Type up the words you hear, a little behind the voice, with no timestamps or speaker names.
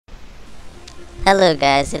Hello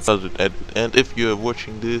guys, it's How to edit. And if you're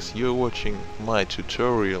watching this, you're watching my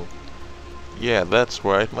tutorial. Yeah, that's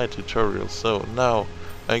right, my tutorial. So now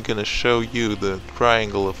I'm gonna show you the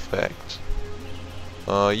triangle effect.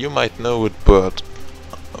 You might know it, but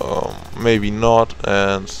maybe not,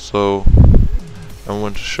 and so I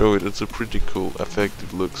want to show it. It's a pretty cool effect.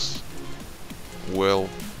 It looks well,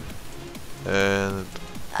 and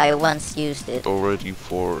I once used it. already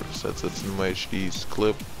for ZZNM HD's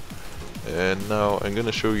clip. And now I'm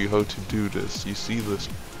gonna show you how to do this. You see this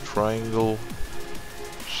triangle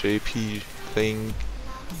shapey thing,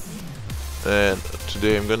 and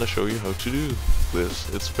today I'm gonna show you how to do this.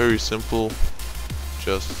 It's very simple,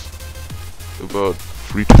 just about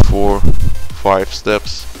 3 to 4, 5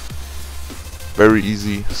 steps, very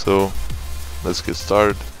easy. So let's get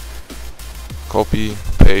started. Copy,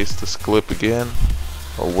 paste this clip again,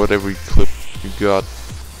 or whatever clip you got.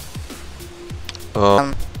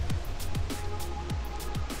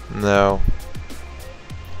 Now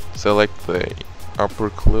select the upper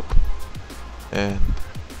clip and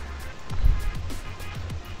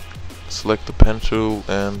select the pen tool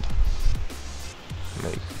and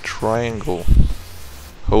make a triangle.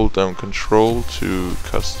 Hold down Control to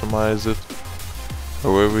customize it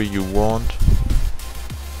however you want.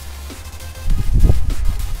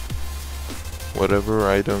 Whatever,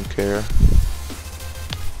 I don't care.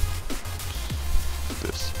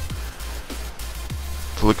 This.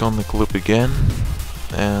 Click on the clip again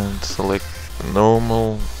and select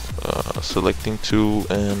normal selecting tool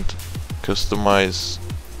and customize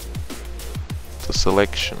the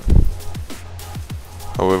selection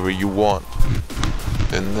however you want.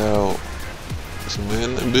 And now zoom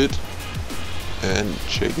in a bit and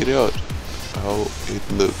check it out how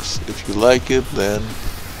it looks. If you like it, then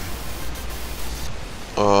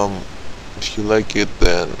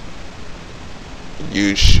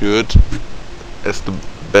you should, as the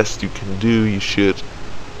best you can do, you should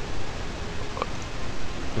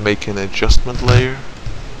make an adjustment layer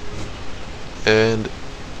and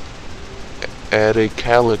add a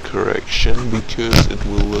color correction, because it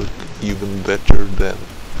will look even better then.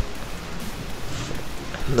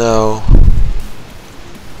 Now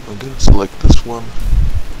I'm gonna select this one,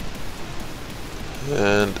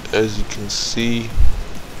 and as you can see,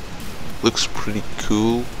 looks pretty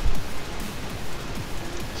cool.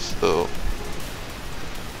 So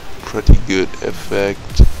pretty good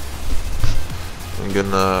effect. I'm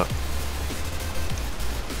gonna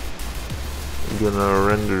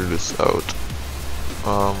render this out.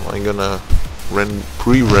 I'm gonna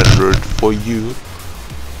pre-render it for you.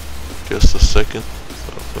 Just a second.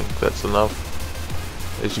 So I think that's enough.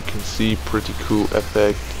 As you can see, pretty cool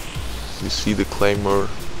effect. You see the claymore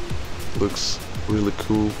looks really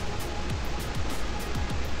cool.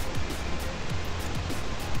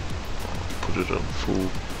 Put it on full.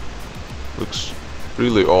 Looks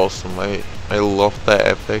really awesome. I love that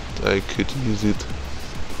effect. I could use it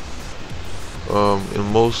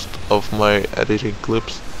in most of my editing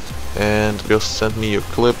clips, and just send me your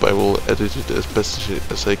clip. I will edit it as best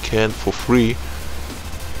as I can for free.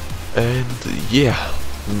 And yeah,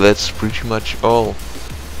 that's pretty much all.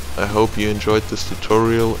 I hope you enjoyed this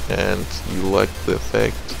tutorial and you liked the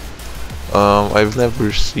effect. I've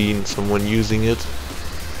never seen someone using it,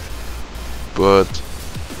 but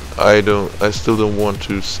I still don't want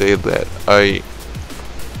to say that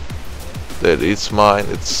it's mine.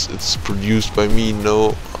 It's produced by me.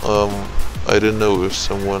 No, I don't know if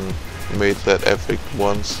someone made that effect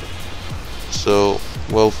once. So,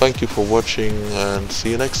 well, thank you for watching and see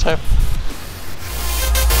you next time.